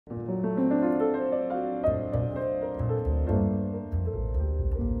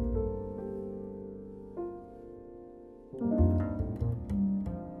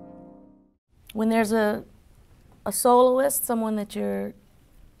when there's a soloist, someone that you're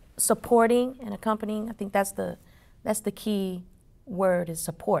supporting and accompanying, I think that's the key word, is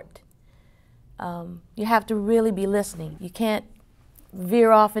support. You have to really be listening. You can't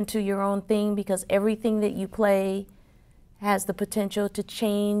veer off into your own thing, because everything that you play has the potential to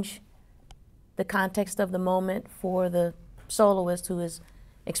change the context of the moment for the soloist who is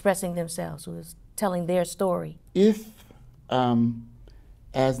expressing themselves, who is telling their story. If,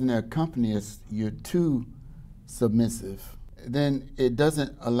 as an accompanist, you're too submissive, then it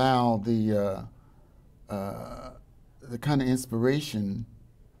doesn't allow the kind of inspiration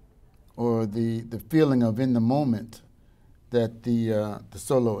or the feeling of in the moment that the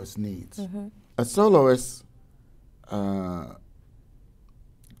soloist needs. Mm-hmm. A soloist, to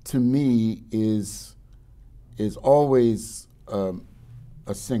me, is always a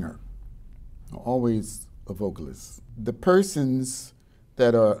singer, always a vocalist. The persons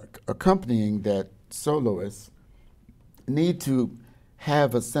that are accompanying that soloist need to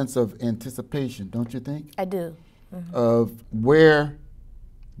have a sense of anticipation, don't you think? I do. Mm-hmm. Of where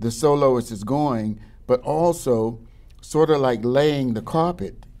the soloist is going, but also sort of like laying the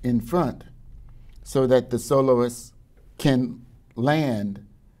carpet in front so that the soloist can land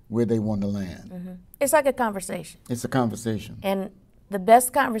where they want to land. Mm-hmm. It's like a conversation. It's a conversation. And the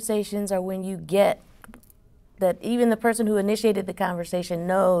best conversations are when you get that even the person who initiated the conversation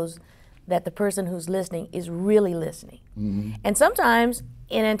knows that the person who's listening is really listening. Mm-hmm. And sometimes,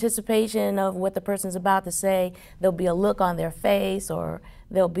 in anticipation of what the person's about to say, there'll be a look on their face, or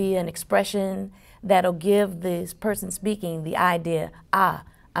there'll be an expression that'll give this person speaking the idea,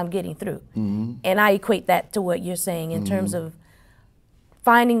 I'm getting through. Mm-hmm. And I equate that to what you're saying in mm-hmm. terms of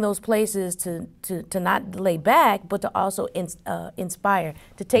finding those places to not lay back, but to also inspire,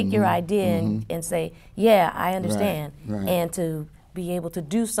 to take mm-hmm. your idea mm-hmm. and say, yeah, I understand, right. And to be able to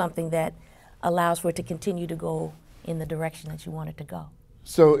do something that allows for it to continue to go in the direction that you want it to go.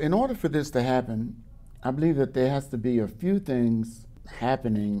 So in order for this to happen, I believe that there has to be a few things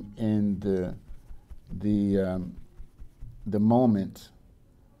happening in the moment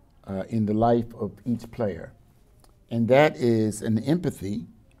in the life of each player. And that is an empathy,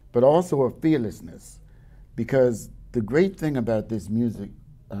 but also a fearlessness. Because the great thing about this music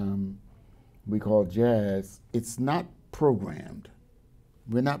we call jazz, it's not programmed.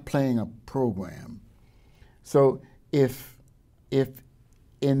 We're not playing a program. So if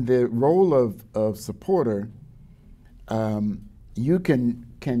in the role of supporter, you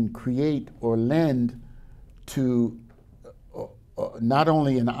can create or lend to not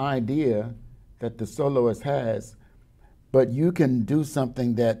only an idea that the soloist has, but you can do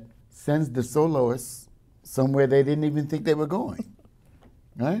something that sends the soloist somewhere they didn't even think they were going,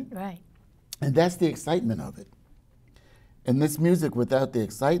 right? Right. And that's the excitement of it. And this music without the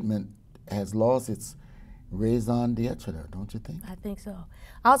excitement has lost its raison d'etre, don't you think? I think so.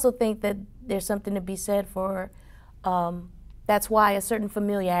 I also think that there's something to be said for, that's why a certain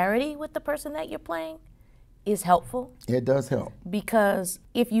familiarity with the person that you're playing is helpful. It does help. Because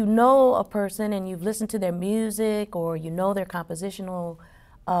if you know a person and you've listened to their music, or you know their compositional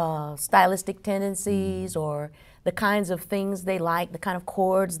stylistic tendencies, or the kinds of things they like, the kind of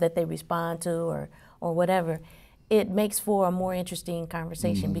chords that they respond to, or whatever, it makes for a more interesting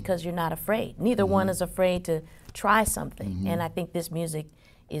conversation because you're not afraid. Neither one is afraid to try something. And I think this music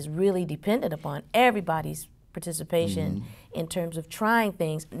is really dependent upon everybody's participation in terms of trying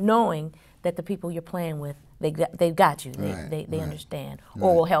things, knowing that the people you're playing with, they've got you, they understand,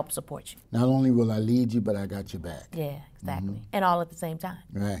 or will help support you. Not only will I lead you, but I got your back. Yeah, exactly. And all at the same time.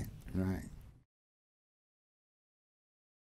 Right, right.